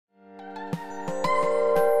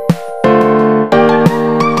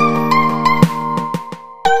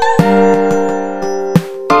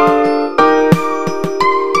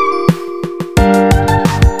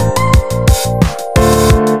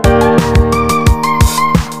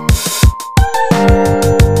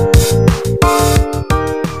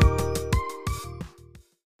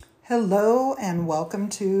Hello and welcome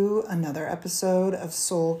to another episode of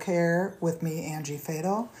Soul Care with me, Angie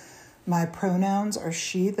Fatal. My pronouns are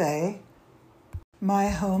she, they. My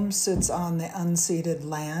home sits on the unceded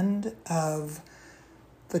land of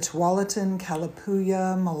the Tualatin,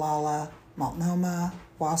 Kalapuya, Molalla, Multnomah,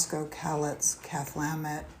 Wasco, Cowlitz,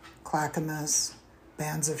 Cathlamet, Clackamas,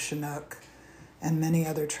 bands of Chinook, and many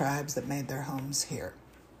other tribes that made their homes here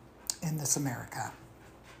in this America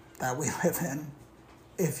that we live in.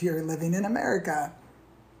 If you're living in America,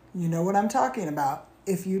 you know what I'm talking about.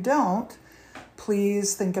 If you don't,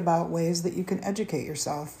 please think about ways that you can educate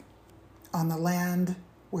yourself on the land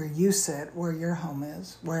where you sit, where your home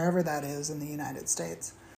is, wherever that is in the United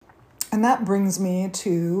States. And that brings me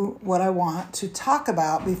to what I want to talk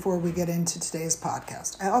about before we get into today's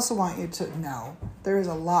podcast. I also want you to know there is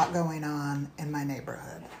a lot going on in my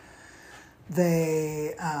neighborhood.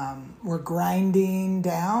 They were grinding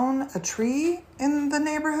down a tree in the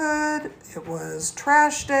neighborhood. It was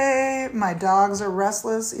trash day. My dogs are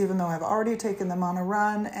restless, even though I've already taken them on a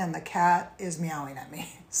run, and the cat is meowing at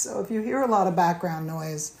me. So if you hear a lot of background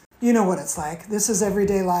noise, you know what it's like. This is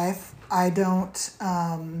everyday life. I don't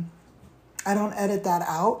edit that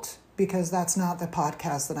out because that's not the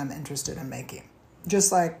podcast that I'm interested in making.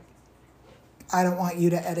 Just like I don't want you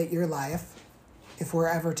to edit your life. If we're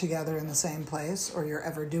ever together in the same place or you're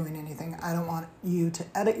ever doing anything, I don't want you to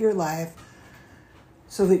edit your life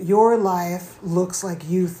so that your life looks like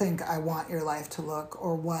you think I want your life to look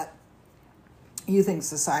or what you think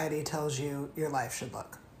society tells you your life should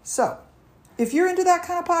look. So if you're into that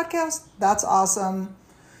kind of podcast, that's awesome.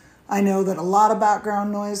 I know that a lot of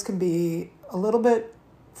background noise can be a little bit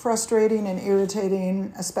frustrating and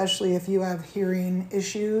irritating, especially if you have hearing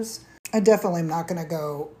issues. I definitely am not going to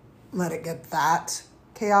go let it get that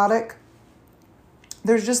chaotic.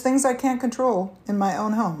 There's just things I can't control in my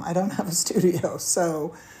own home. I don't have a studio,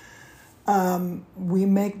 so we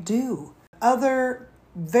make do. Other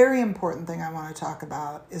very important thing I want to talk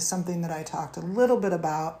about is something that I talked a little bit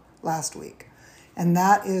about last week, and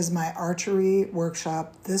that is my archery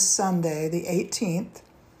workshop this Sunday, the 18th,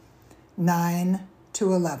 9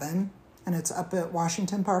 to 11, and it's up at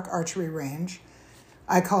Washington Park Archery Range.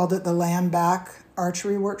 I called it the Land Back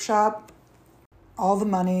Archery Workshop. All the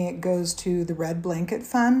money goes to the Red Blanket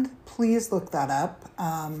Fund. Please look that up.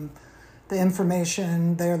 The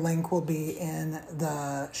information, their link will be in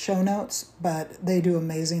the show notes, but they do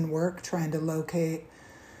amazing work trying to locate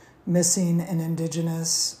missing and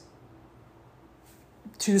Indigenous,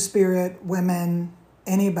 Two-Spirit, women,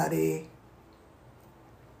 anybody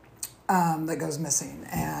that goes missing.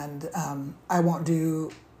 And I won't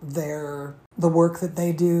do the work that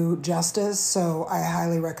they do justice, so I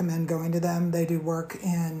highly recommend going to them. They do work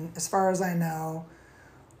in, as far as I know,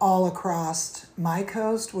 all across my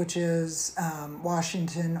coast, which is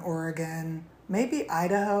Washington, Oregon, maybe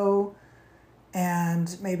Idaho,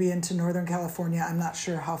 and maybe into Northern California. I'm not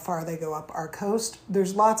sure how far they go up our coast.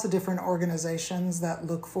 There's lots of different organizations that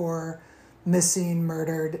look for missing,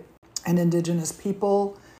 murdered, and Indigenous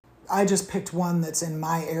people. I just picked one that's in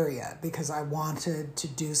my area because I wanted to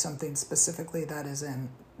do something specifically that is in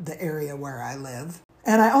the area where I live.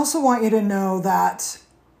 And I also want you to know that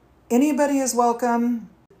anybody is welcome.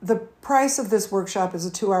 The price of this workshop is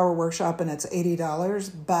a 2-hour workshop and it's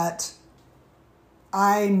 $80, but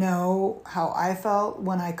I know how I felt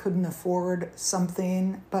when I couldn't afford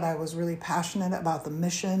something, but I was really passionate about the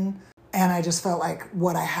mission and I just felt like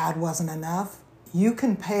what I had wasn't enough. You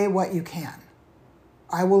can pay what you can.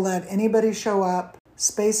 I will let anybody show up.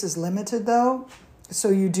 Space is limited though, so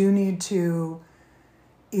you do need to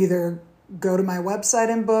either go to my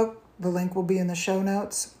website and book. The link will be in the show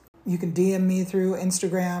notes. You can DM me through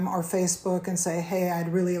Instagram or Facebook and say, hey,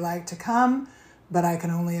 I'd really like to come, but I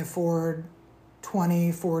can only afford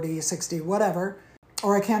 20, 40, 60, whatever.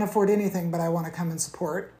 Or I can't afford anything, but I want to come and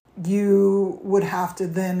support. You would have to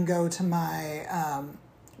then go to my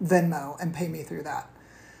Venmo and pay me through that.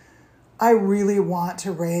 I really want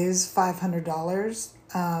to raise $500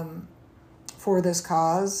 for this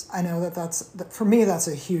cause. I know for me, that's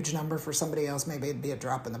a huge number. For somebody else, maybe it'd be a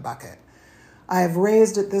drop in the bucket. I have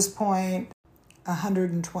raised at this point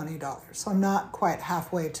 $120, so I'm not quite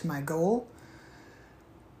halfway to my goal.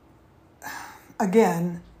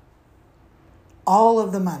 Again, all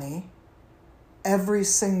of the money, every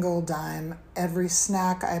single dime, every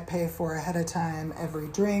snack I pay for ahead of time, every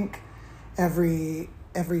drink, every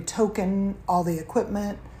token, all the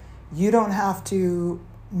equipment. You don't have to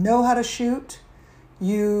know how to shoot.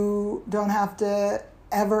 You don't have to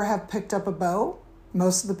ever have picked up a bow.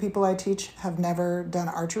 Most of the people I teach have never done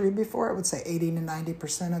archery before. I would say 80 to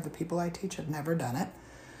 90% of the people I teach have never done it.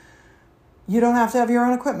 You don't have to have your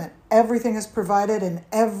own equipment. Everything is provided, and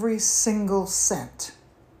every single cent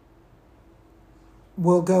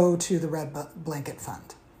will go to the Red Blanket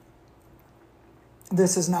Fund.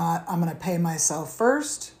 This is not, I'm going to pay myself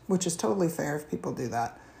first, which is totally fair if people do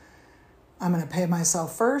that. I'm going to pay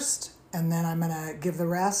myself first, and then I'm going to give the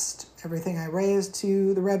rest, everything I raise,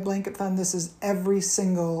 to the Red Blanket Fund. This is every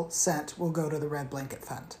single cent will go to the Red Blanket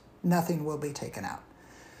Fund. Nothing will be taken out.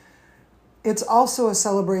 It's also a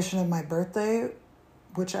celebration of my birthday,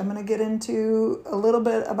 which I'm going to get into a little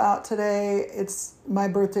bit about today. My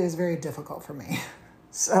birthday is very difficult for me.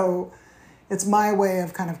 So it's my way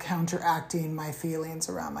of kind of counteracting my feelings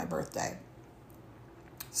around my birthday.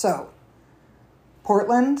 So,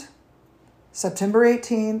 Portland, September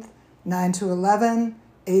 18th, 9 to 11,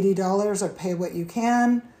 $80 or pay what you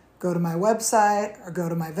can. Go to my website or go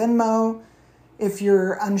to my Venmo. If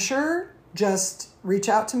you're unsure, just reach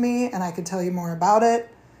out to me and I can tell you more about it.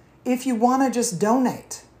 If you want to just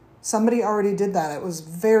donate, somebody already did that. It was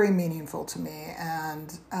very meaningful to me,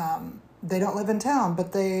 and they don't live in town,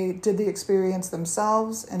 but they did the experience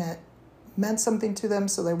themselves and it meant something to them,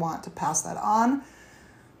 so they want to pass that on.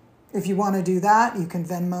 If you want to do that, you can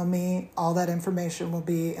Venmo me. All that information will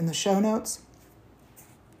be in the show notes.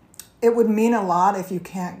 It would mean a lot if you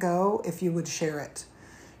can't go, if you would share it.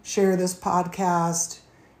 Share this podcast.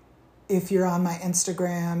 If you're on my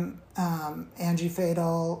Instagram, Angie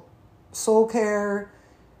Fatal Soul Care,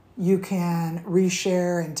 you can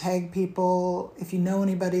reshare and tag people. If you know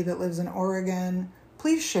anybody that lives in Oregon,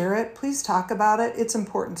 please share it. Please talk about it. It's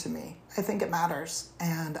important to me. I think it matters.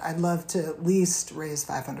 And I'd love to at least raise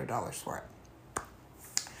 $500 for it.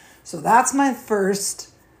 So that's my first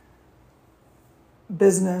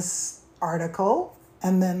business article.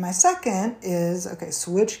 And then my second is,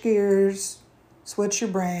 switch gears, switch your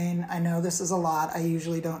brain. I know this is a lot. I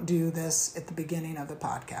usually don't do this at the beginning of the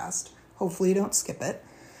podcast. Hopefully you don't skip it.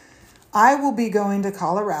 I will be going to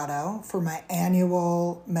Colorado for my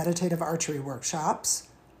annual meditative archery workshops.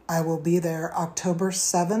 I will be there October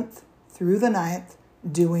 7th through the 9th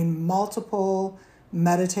doing multiple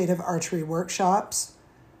meditative archery workshops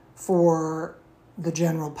for the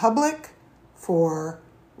general public, for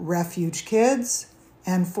refuge kids,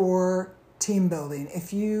 and for team building.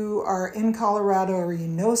 If you are in Colorado or you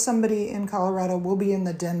know somebody in Colorado, we'll be in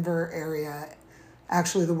the Denver area.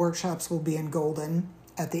 Actually, the workshops will be in Golden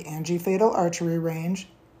at the Angie Fatal Archery Range.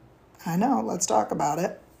 I know, let's talk about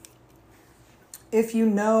it. If you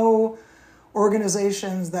know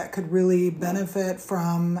organizations that could really benefit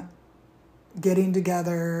from getting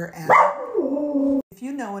together, and if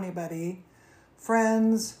you know anybody,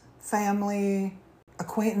 friends, family,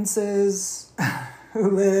 acquaintances who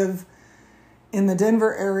live in the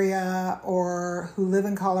Denver area or who live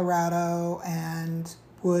in Colorado and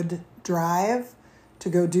would drive to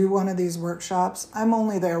go do one of these workshops, I'm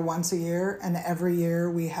only there once a year, and every year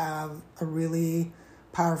we have a really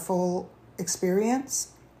powerful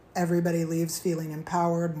experience. Everybody leaves feeling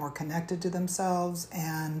empowered, more connected to themselves,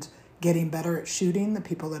 and getting better at shooting, the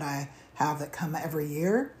people that I have that come every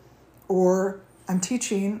year. Or I'm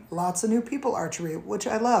teaching lots of new people archery, which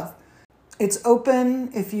I love. It's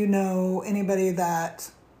open if you know anybody that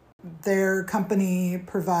their company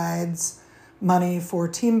provides money for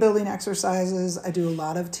team building exercises. I do a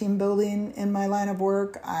lot of team building in my line of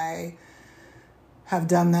work. I have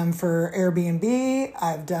done them for Airbnb.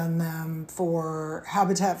 I've done them for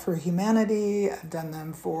Habitat for Humanity. I've done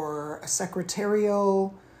them for a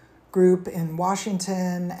secretarial group in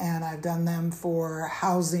Washington, and I've done them for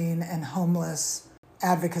housing and homeless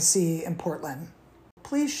advocacy in Portland.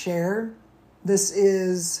 Please share. This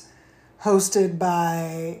is hosted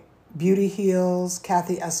by Beauty Heals,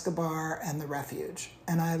 Kathy Escobar, and The Refuge,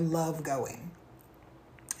 and I love going.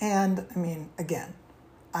 And I mean, again,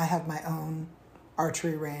 I have my own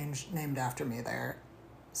archery range named after me there,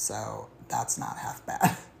 so that's not half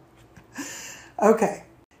bad. Okay,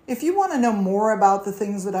 if you want to know more about the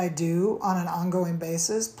things that I do on an ongoing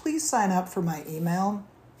basis, please sign up for my email.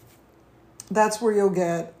 That's where you'll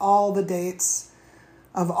get all the dates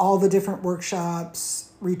of all the different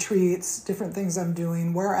workshops, retreats, different things I'm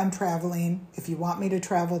doing, where I'm traveling. If you want me to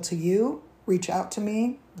travel to you, reach out to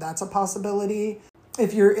me. That's a possibility.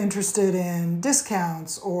 If you're interested in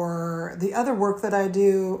discounts or the other work that I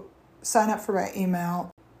do, sign up for my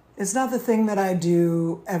email. It's not the thing that I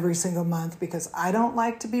do every single month because I don't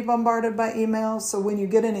like to be bombarded by emails. So when you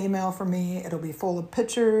get an email from me, it'll be full of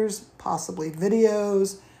pictures, possibly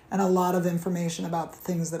videos, and a lot of information about the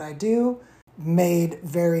things that I do, made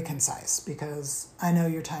very concise, because I know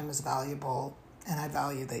your time is valuable and I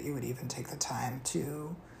value that you would even take the time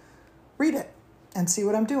to read it and see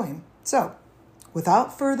what I'm doing. So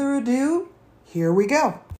without further ado, here we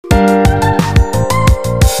go.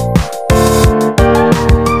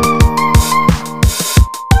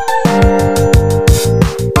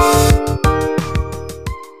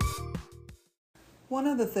 One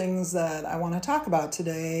of the things that I want to talk about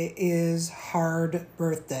today is hard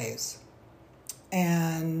birthdays.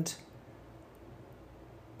 And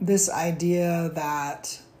this idea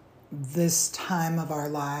that this time of our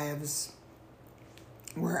lives,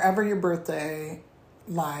 wherever your birthday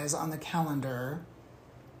lies on the calendar,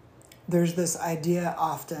 there's this idea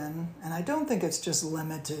often, and I don't think it's just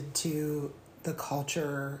limited to the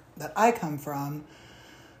culture that I come from,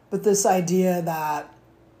 but this idea that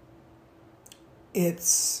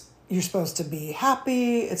you're supposed to be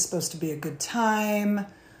happy, it's supposed to be a good time.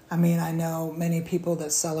 I mean, I know many people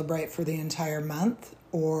that celebrate for the entire month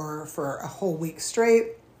or for a whole week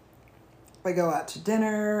straight. They go out to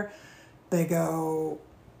dinner, they go,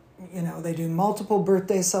 they do multiple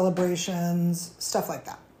birthday celebrations, stuff like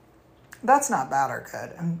that. That's not bad or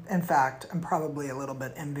good. And in fact, I'm probably a little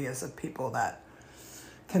bit envious of people that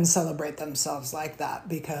can celebrate themselves like that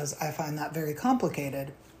because I find that very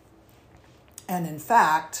complicated. And in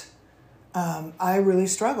fact, I really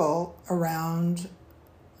struggle around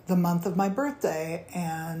the month of my birthday,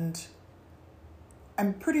 and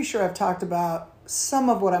I'm pretty sure I've talked about some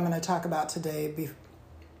of what I'm going to talk about today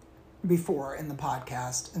before in the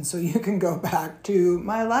podcast. And so you can go back to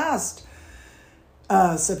my last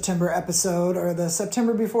September episode, or the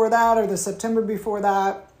September before that, or the September before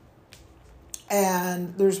that.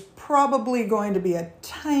 And there's probably going to be a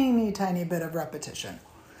tiny, tiny bit of repetition.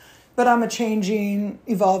 But I'm a changing,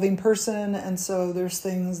 evolving person, and so there's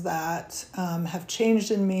things that have changed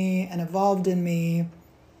in me and evolved in me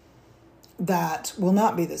that will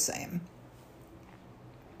not be the same.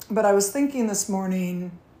 But I was thinking this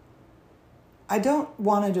morning, I don't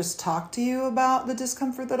want to just talk to you about the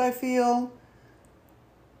discomfort that I feel.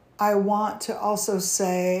 I want to also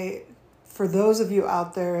say, for those of you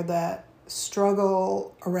out there that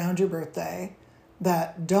struggle around your birthday,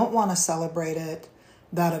 that don't want to celebrate it,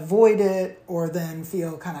 that avoid it, or then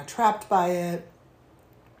feel kind of trapped by it,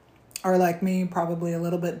 are like me, probably a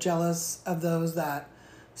little bit jealous of those that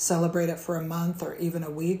celebrate it for a month or even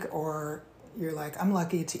a week, or you're like, I'm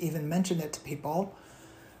lucky to even mention it to people.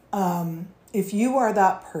 If you are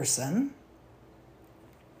that person,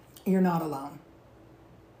 you're not alone.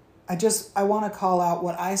 I want to call out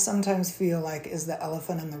what I sometimes feel like is the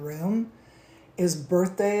elephant in the room, is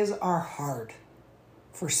birthdays are hard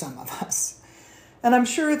for some of us. And I'm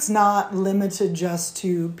sure it's not limited just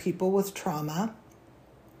to people with trauma,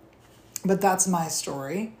 but that's my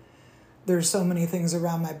story. There's so many things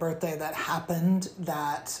around my birthday that happened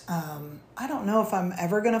that I don't know if I'm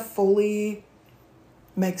ever going to fully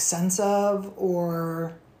make sense of,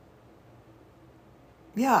 or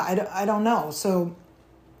I don't know. So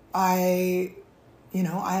I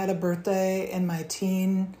had a birthday in my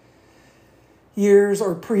teen years,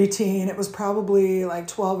 or preteen. It was probably like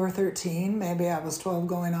 12 or 13. Maybe I was 12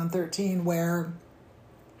 going on 13, where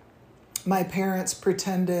my parents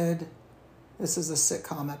pretended, this is a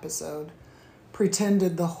sitcom episode,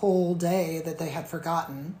 pretended the whole day that they had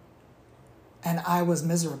forgotten, and I was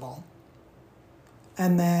miserable.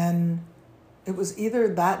 And then it was either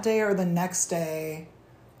that day or the next day,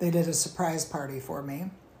 they did a surprise party for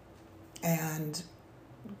me. And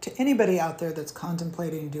to anybody out there that's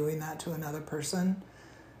contemplating doing that to another person,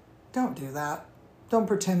 don't do that. Don't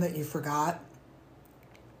pretend that you forgot.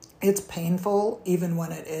 It's painful, even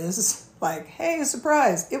when it is like, hey,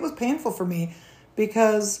 surprise. It was painful for me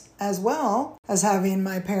because, as well as having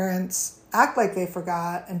my parents act like they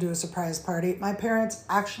forgot and do a surprise party, my parents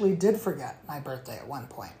actually did forget my birthday at one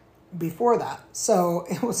point before that. So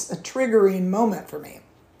it was a triggering moment for me.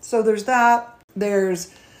 So there's that.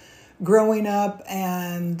 There's growing up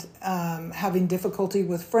and having difficulty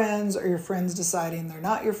with friends, or your friends deciding they're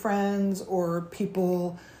not your friends, or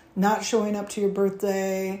people not showing up to your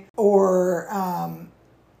birthday, or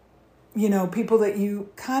people that you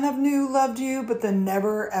kind of knew loved you, but then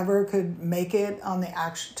never ever could make it on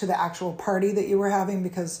to the actual party that you were having,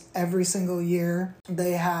 because every single year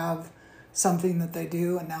they have something that they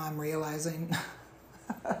do. And now I'm realizing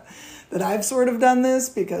that I've sort of done this,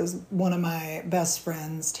 because one of my best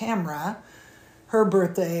friends, Tamra, her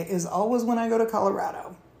birthday is always when I go to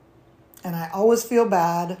Colorado. And I always feel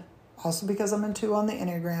bad, also because I'm a 2 on the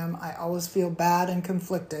Enneagram. I always feel bad and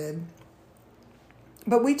conflicted.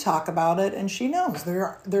 But we talk about it, and she knows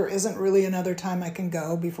there isn't really another time I can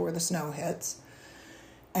go before the snow hits.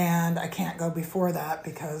 And I can't go before that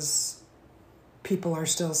because people are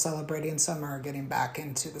still celebrating summer, getting back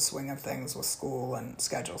into the swing of things with school and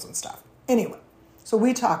schedules and stuff. Anyway, So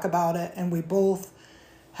we talk about it, and we both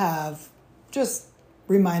have just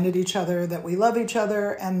reminded each other that we love each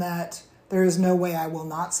other and that there is no way I will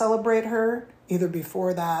not celebrate her, either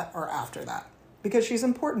before that or after that, because she's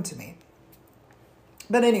important to me.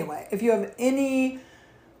 But anyway, if you have any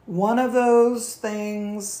one of those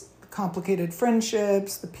things, complicated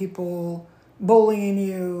friendships, the people bullying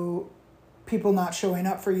you, people not showing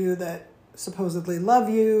up for you that supposedly love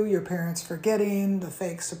you, your parents forgetting, the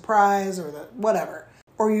fake surprise or the whatever,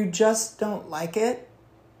 or you just don't like it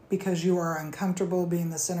because you are uncomfortable being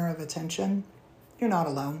the center of attention, you're not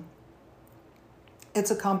alone.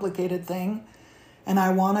 It's a complicated thing, and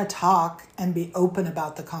I want to talk and be open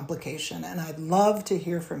about the complication, and I'd love to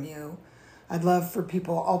hear from you. I'd love for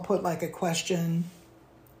people, I'll put like a question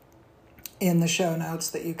in the show notes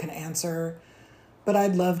that you can answer, but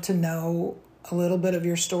I'd love to know a little bit of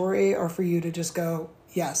your story, or for you to just go,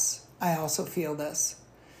 yes, I also feel this.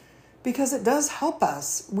 Because it does help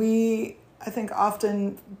us. We, I think,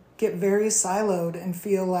 often get very siloed and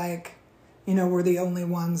feel like, we're the only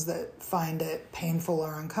ones that find it painful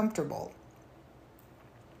or uncomfortable.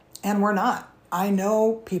 And we're not. I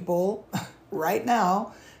know people right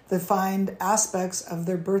now that find aspects of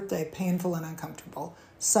their birthday painful and uncomfortable.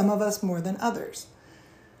 Some of us more than others.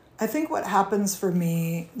 I think what happens for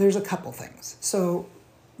me, there's a couple things. So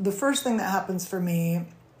the first thing that happens for me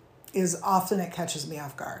is often it catches me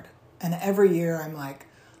off guard. And every year I'm like,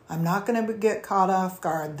 I'm not going to get caught off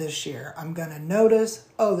guard this year. I'm going to notice,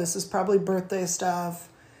 this is probably birthday stuff.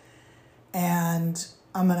 And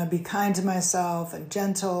I'm going to be kind to myself and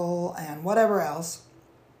gentle and whatever else.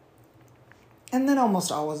 And then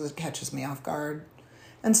almost always it catches me off guard.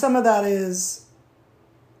 And some of that is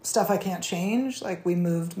stuff I can't change. Like we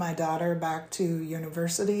moved my daughter back to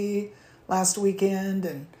university last weekend.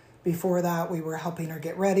 And before that, we were helping her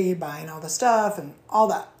get ready, buying all the stuff and all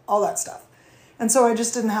that stuff. And so I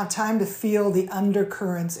just didn't have time to feel the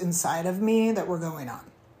undercurrents inside of me that were going on.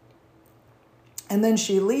 And then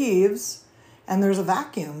she leaves and there's a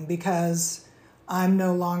vacuum because I'm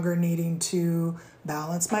no longer needing to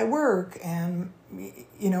balance my work and,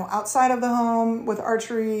 outside of the home with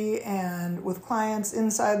archery and with clients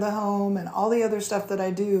inside the home and all the other stuff that I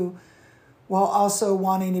do, while also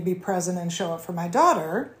wanting to be present and show up for my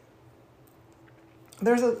daughter.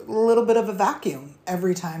 There's a little bit of a vacuum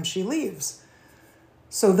every time she leaves.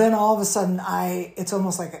 So then all of a sudden it's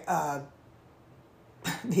almost like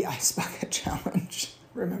the ice bucket challenge.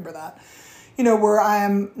 Remember that? Where I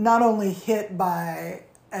am not only hit by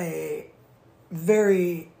a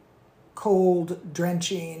very cold,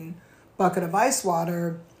 drenching bucket of ice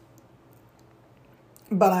water,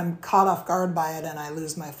 but I'm caught off guard by it and I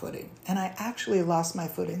lose my footing. And I actually lost my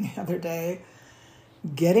footing the other day,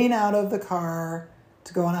 getting out of the car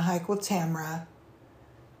to go on a hike with Tamra.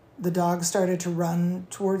 The dog started to run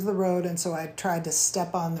towards the road, and so I tried to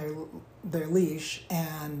step on their leash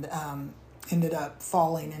and ended up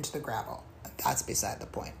falling into the gravel. That's beside the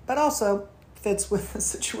point. But also fits with the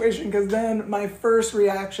situation, because then my first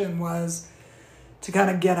reaction was to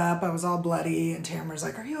kind of get up. I was all bloody, and Tamara's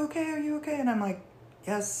like, are you okay? Are you okay? And I'm like,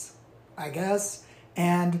 yes, I guess.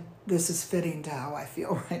 And this is fitting to how I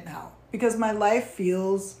feel right now, because my life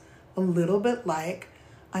feels a little bit like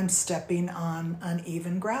I'm stepping on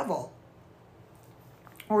uneven gravel.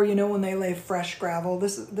 Or, when they lay fresh gravel,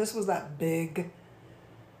 this was that big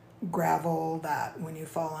gravel that when you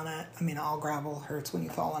fall on it, all gravel hurts when you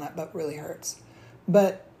fall on it, but really hurts.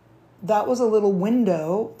 But that was a little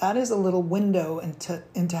window. That is a little window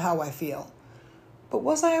into how I feel. But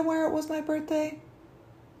was I aware it was my birthday?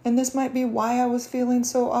 And this might be why I was feeling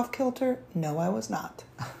so off kilter? No, I was not.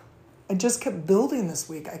 I just kept building this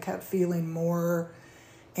week. I kept feeling more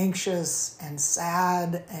anxious and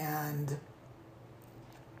sad and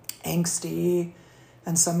angsty,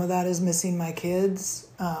 and some of that is missing my kids,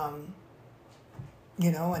 and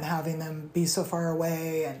having them be so far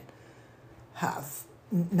away and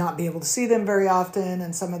not be able to see them very often,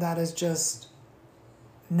 and some of that is just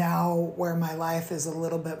now where my life is a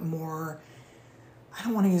little bit more, I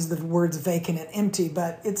don't want to use the words vacant and empty,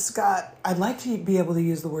 but I'd like to be able to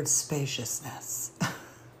use the word spaciousness.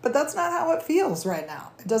 But that's not how it feels right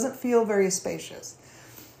now. It doesn't feel very spacious.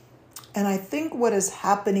 And I think what is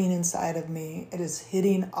happening inside of me, it is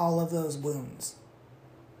hitting all of those wounds.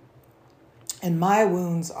 And my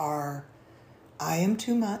wounds are, I am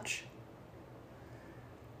too much.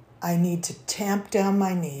 I need to tamp down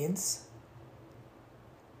my needs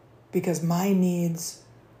because my needs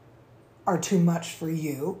are too much for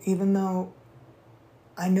you, even though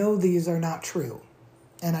I know these are not true.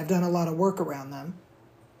 And I've done a lot of work around them.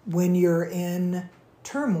 When you're in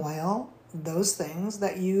turmoil, those things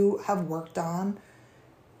that you have worked on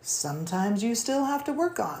sometimes you still have to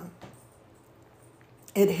work on.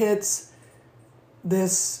 It hits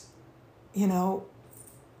this,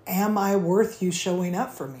 am I worth you showing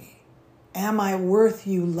up for me? Am I worth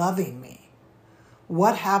you loving me?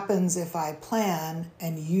 What happens if I plan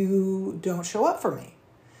and you don't show up for me?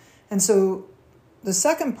 And so the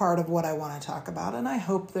second part of what I want to talk about, and I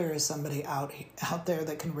hope there is somebody out there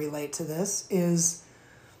that can relate to this, is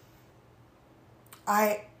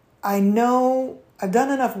I know I've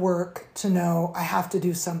done enough work to know I have to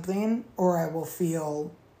do something or I will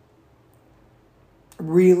feel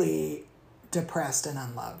really depressed and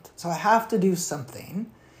unloved. So I have to do something.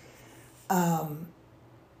 That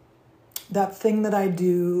thing that I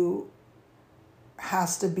do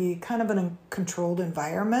has to be kind of in a controlled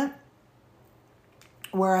environment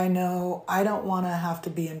where I know I don't want to have to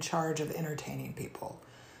be in charge of entertaining people.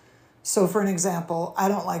 So for an example, I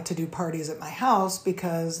don't like to do parties at my house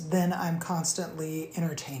because then I'm constantly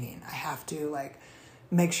entertaining. I have to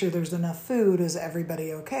make sure there's enough food. Is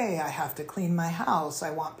everybody okay? I have to clean my house.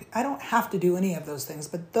 I don't have to do any of those things,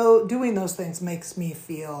 but doing those things makes me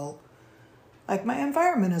feel like my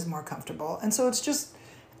environment is more comfortable. And so it's just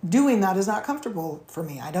doing that is not comfortable for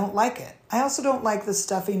me. I don't like it. I also don't like the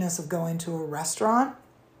stuffiness of going to a restaurant.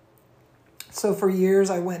 So for years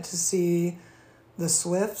I went to see the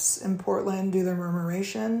Swifts in Portland do their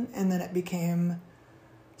Murmuration, and then it became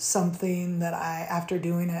something that after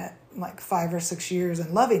doing it 5 or 6 years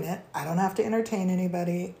and loving it, I don't have to entertain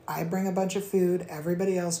anybody. I bring a bunch of food,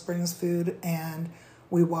 everybody else brings food, and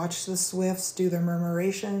we watch the Swifts do their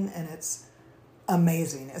Murmuration, and it's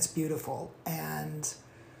amazing. It's beautiful. And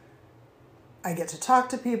I get to talk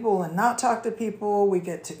to people and not talk to people. We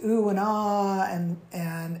get to ooh and ah,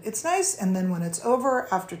 and it's nice. And then when it's over,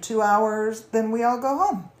 after 2 hours, then we all go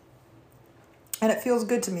home. And it feels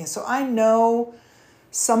good to me. So I know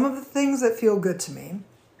some of the things that feel good to me.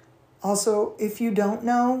 Also, if you don't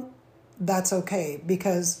know, that's okay,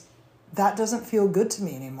 because that doesn't feel good to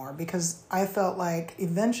me anymore, because I felt like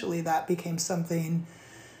eventually that became something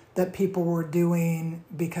that people were doing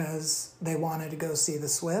because they wanted to go see the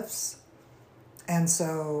Swifts. And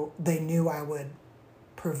so they knew I would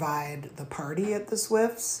provide the party at the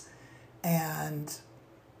Swifts, and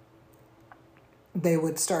they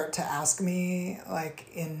would start to ask me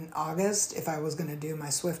in August if I was going to do my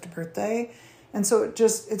Swift birthday. And so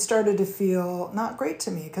it started to feel not great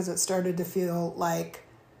to me, because it started to feel like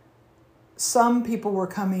some people were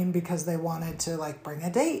coming because they wanted to bring a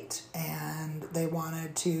date and they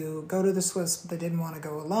wanted to go to the Swifts, but they didn't want to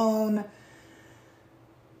go alone.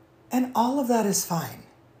 And all of that is fine.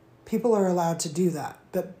 People are allowed to do that.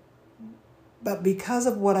 But because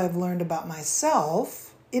of what I've learned about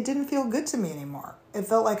myself, it didn't feel good to me anymore. It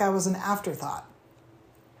felt like I was an afterthought.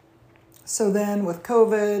 So then with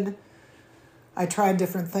COVID, I tried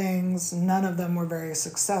different things. None of them were very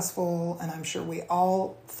successful. And I'm sure we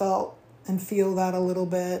all felt and feel that a little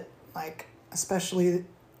bit, especially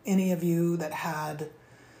any of you that had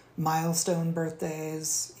milestone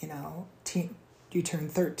birthdays, you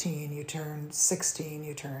turned 13, you turned 16,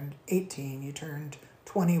 you turned 18, you turned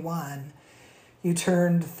 21, you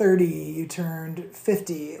turned 30, you turned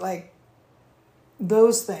 50.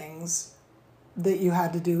 Those things that you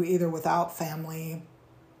had to do either without family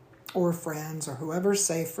or friends or whoever's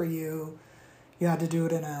safe for you. You had to do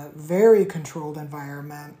it in a very controlled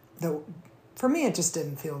environment. That, for me, it just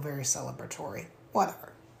didn't feel very celebratory.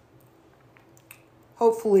 Whatever.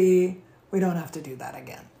 Hopefully, we don't have to do that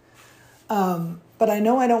again. But I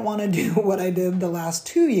know I don't want to do what I did the last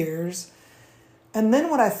 2 years. And then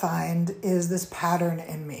what I find is this pattern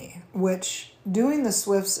in me, which doing the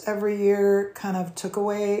Swifts every year kind of took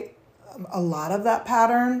away a lot of that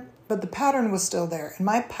pattern, but the pattern was still there. And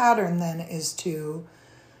my pattern then is to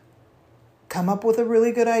come up with a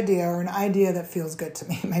really good idea, or an idea that feels good to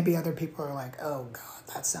me. Maybe other people are like, oh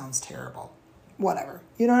God, that sounds terrible. Whatever.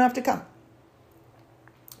 You don't have to come.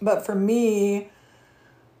 But for me,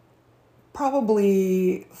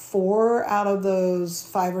 probably 4 out of those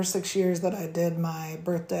 5 or 6 years that I did my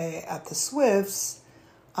birthday at the Swifts,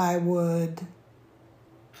 I would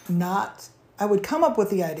come up with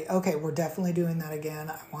the idea, okay, we're definitely doing that again.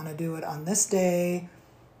 I want to do it on this day.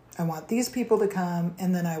 I want these people to come,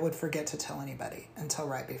 and then I would forget to tell anybody until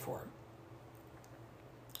right before.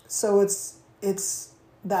 So it's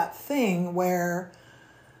that thing where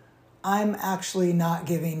I'm actually not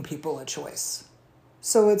giving people a choice.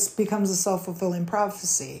 So it becomes a self-fulfilling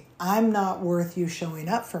prophecy. I'm not worth you showing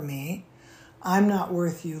up for me. I'm not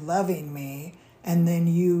worth you loving me. And then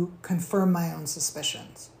you confirm my own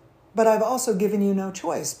suspicions. But I've also given you no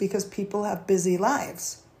choice, because people have busy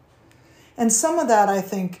lives. And some of that, I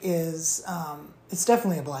think, is, it's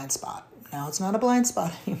definitely a blind spot. Now it's not a blind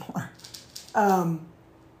spot anymore.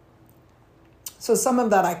 So some of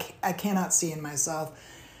that I cannot see in myself.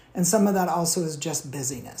 And some of that also is just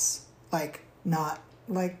busyness. Like, not,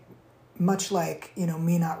 like, much like,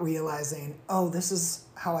 me not realizing, oh, this is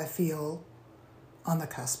how I feel on the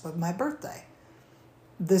cusp of my birthday.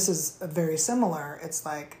 This is very similar. It's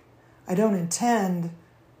like, I don't intend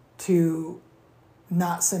to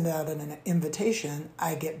not send out an invitation.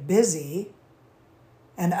 I get busy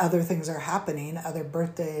and other things are happening, other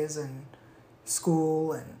birthdays and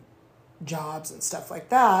school and jobs and stuff like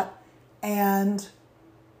that. And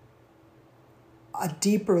a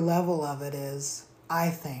deeper level of it is, I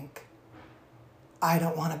think, I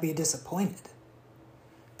don't want to be disappointed.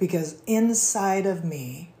 Because inside of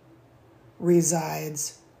me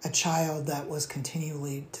resides a child that was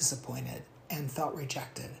continually disappointed and felt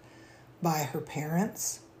rejected by her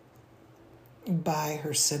parents, by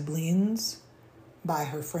her siblings, by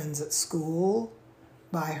her friends at school,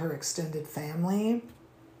 by her extended family,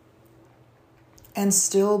 and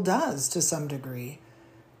still does to some degree.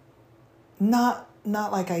 Not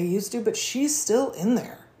like I used to, but she's still in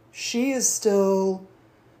there. She is still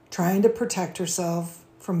trying to protect herself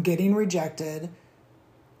from getting rejected,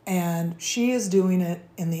 and she is doing it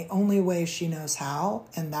in the only way she knows how,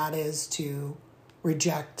 and that is to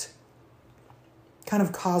reject, kind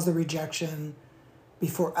of cause the rejection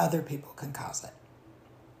before other people can cause it.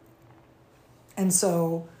 And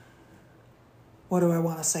so, what do I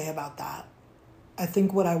want to say about that? I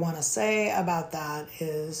think what I want to say about that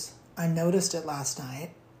is, I noticed it last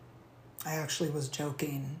night. I actually was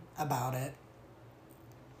joking about it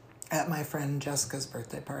at my friend Jessica's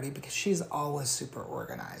birthday party because she's always super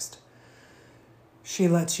organized. She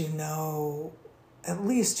lets you know at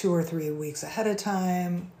least 2 or 3 weeks ahead of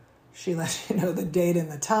time. She lets you know the date and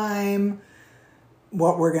the time,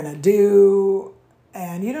 what we're going to do,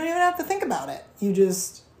 and you don't even have to think about it. You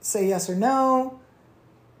just say yes or no,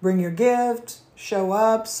 bring your gift, show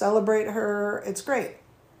up, celebrate her. It's great.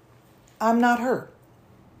 I'm not her.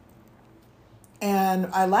 And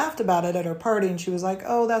I laughed about it at her party, and she was like,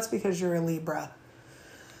 oh, that's because you're a Libra.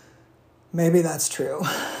 Maybe that's true.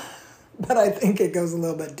 But I think it goes a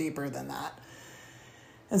little bit deeper than that.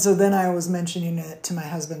 And so then I was mentioning it to my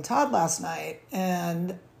husband, Todd, last night.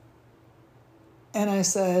 And I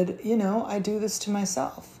said, I do this to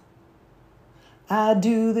myself. I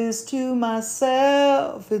do this to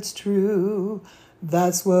myself. It's true.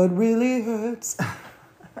 That's what really hurts.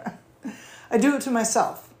 I do it to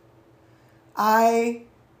myself. I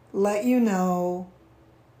let you know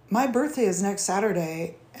my birthday is next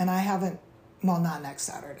Saturday, and I haven't, not next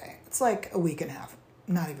Saturday. It's like a week and a half,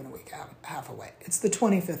 not even a week, half away. It's the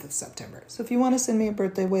 25th of September. So if you want to send me a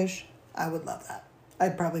birthday wish, I would love that.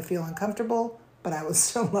 I'd probably feel uncomfortable, but I would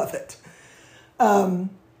still love it.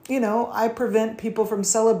 I prevent people from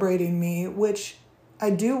celebrating me, which I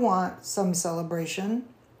do want some celebration,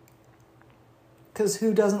 because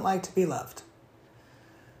who doesn't like to be loved?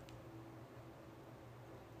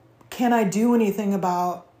 Can I do anything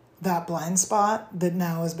about that blind spot that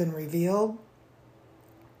now has been revealed?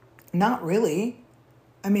 Not really.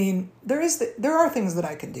 I mean, there are things that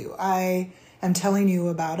I can do. I am telling you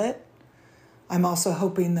about it. I'm also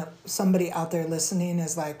hoping that somebody out there listening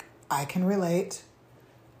is like, I can relate.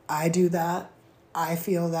 I do that. I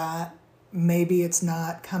feel that. Maybe it's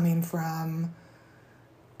not coming from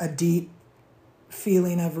a deep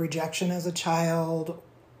feeling of rejection as a child,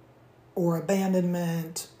 or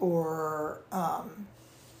abandonment, or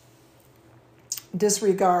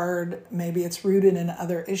disregard. Maybe it's rooted in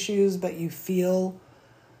other issues, but you feel,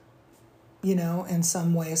 in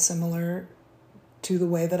some way similar to the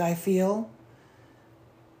way that I feel.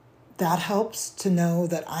 That helps to know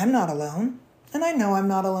that I'm not alone. And I know I'm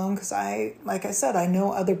not alone because like I said, I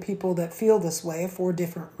know other people that feel this way for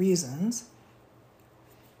different reasons.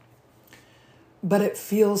 But it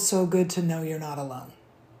feels so good to know you're not alone.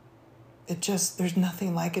 There's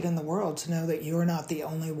nothing like it in the world to know that you're not the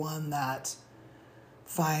only one that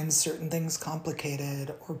finds certain things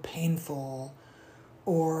complicated or painful,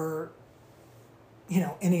 or,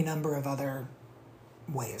 any number of other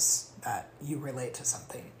ways that you relate to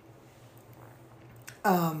something.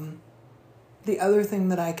 The other thing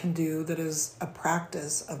that I can do that is a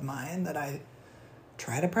practice of mine that I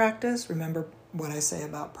try to practice, remember what I say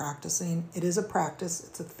about practicing, it is a practice,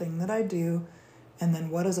 it's a thing that I do. And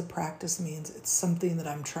then what does a practice means? It's something that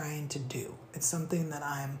I'm trying to do. It's something that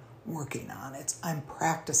I'm working on. I'm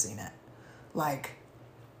practicing it. Like,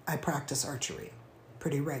 I practice archery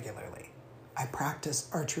pretty regularly. I practice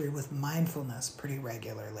archery with mindfulness pretty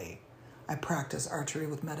regularly. I practice archery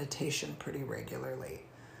with meditation pretty regularly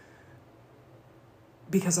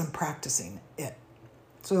because I'm practicing it.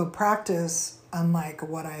 So practice, unlike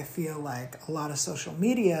what I feel like a lot of social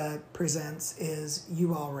media presents, is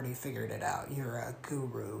you already figured it out. You're a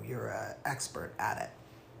guru. You're an expert at it.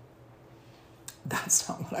 That's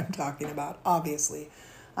not what I'm talking about, obviously.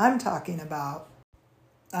 I'm talking about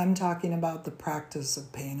the practice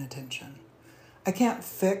of paying attention. I can't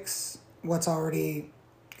fix what's already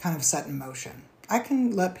kind of set in motion. I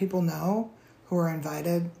can let people know who are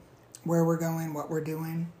invited where we're going, what we're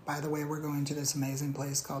doing. By the way, we're going to this amazing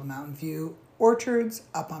place called Mountain View Orchards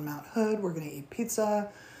up on Mount Hood. We're going to eat pizza.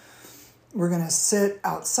 We're going to sit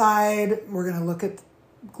outside. We're going to look at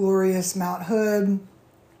glorious Mount Hood.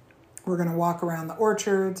 We're going to walk around the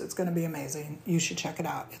orchards. It's going to be amazing. You should check it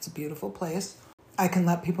out. It's a beautiful place. I can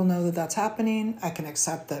let people know that that's happening. I can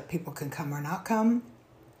accept that people can come or not come.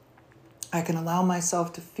 I can allow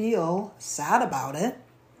myself to feel sad about it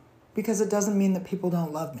because it doesn't mean that people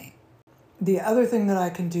don't love me. The other thing that I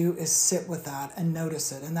can do is sit with that and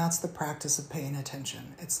notice it. And that's the practice of paying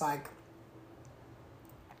attention. It's like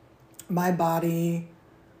my body,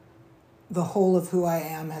 the whole of who I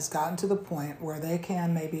am, has gotten to the point where they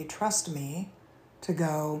can maybe trust me to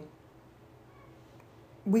go,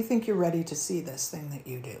 we think you're ready to see this thing that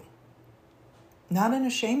you do. Not in a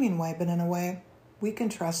shaming way, but in a way we can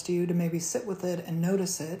trust you to maybe sit with it and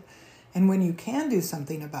notice it. And when you can do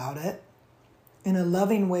something about it, in a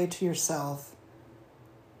loving way to yourself,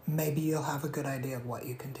 maybe you'll have a good idea of what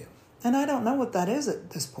you can do. And I don't know what that is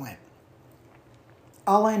at this point.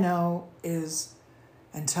 All I know is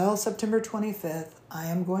until September 25th, I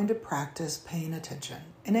am going to practice paying attention.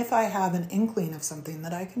 And if I have an inkling of something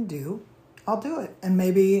that I can do, I'll do it. And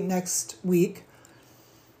maybe next week,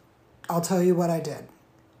 I'll tell you what I did.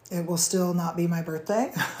 It will still not be my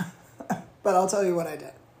birthday, but I'll tell you what I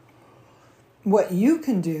did. What you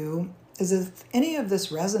can do is, if any of this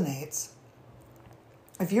resonates,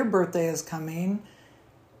 if your birthday is coming,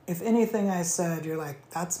 if anything I said, you're like,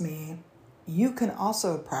 that's me, you can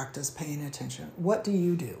also practice paying attention. What do?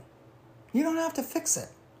 You don't have to fix it.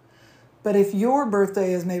 But if your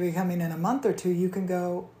birthday is maybe coming in a month or two, you can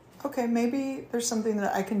go, okay, maybe there's something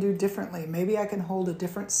that I can do differently. Maybe I can hold a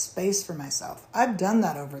different space for myself. I've done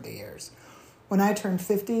that over the years. When I turned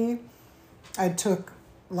 50, I took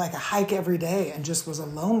like a hike every day and just was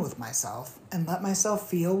alone with myself and let myself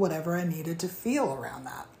feel whatever I needed to feel around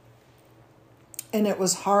that. And it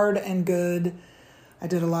was hard and good. I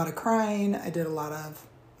did a lot of crying. I did a lot of,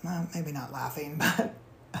 well, maybe not laughing, but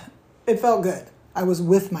it felt good. I was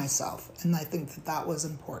with myself. And I think that that was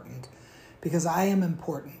important because I am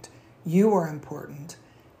important. You are important.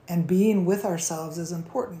 And being with ourselves is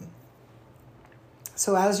important.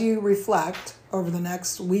 So as you reflect over the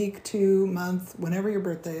next week, 2 month, whenever your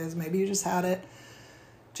birthday is, maybe you just had it,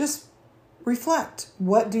 just reflect.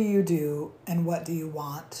 What do you do and what do you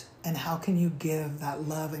want? And how can you give that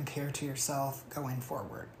love and care to yourself going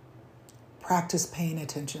forward? Practice paying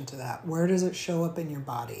attention to that. Where does it show up in your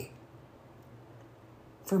body?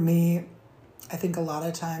 For me, I think a lot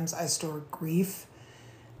of times I store grief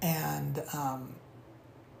and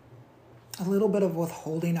a little bit of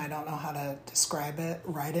withholding, I don't know how to describe it,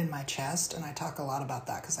 right in my chest. And I talk a lot about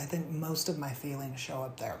that because I think most of my feelings show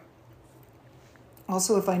up there.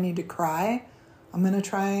 Also, if I need to cry, I'm going to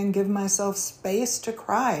try and give myself space to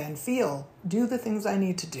cry and feel, do the things I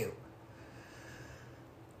need to do.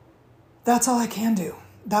 That's all I can do.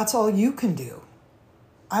 That's all you can do.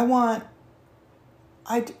 I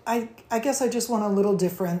guess I just want a little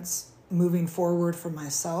difference moving forward for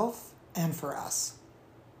myself and for us.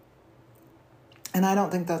 And I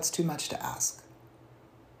don't think that's too much to ask.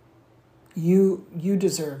 You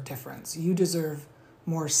deserve difference. You deserve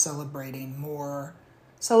more celebrating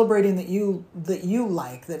that you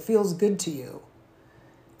like, that feels good to you.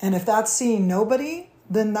 And if that's seeing nobody,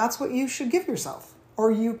 then that's what you should give yourself,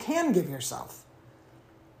 or you can give yourself.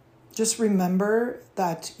 Just remember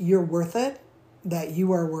that you're worth it, that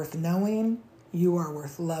you are worth knowing, you are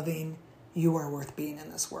worth loving, you are worth being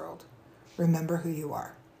in this world. Remember who you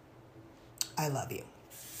are. I love you.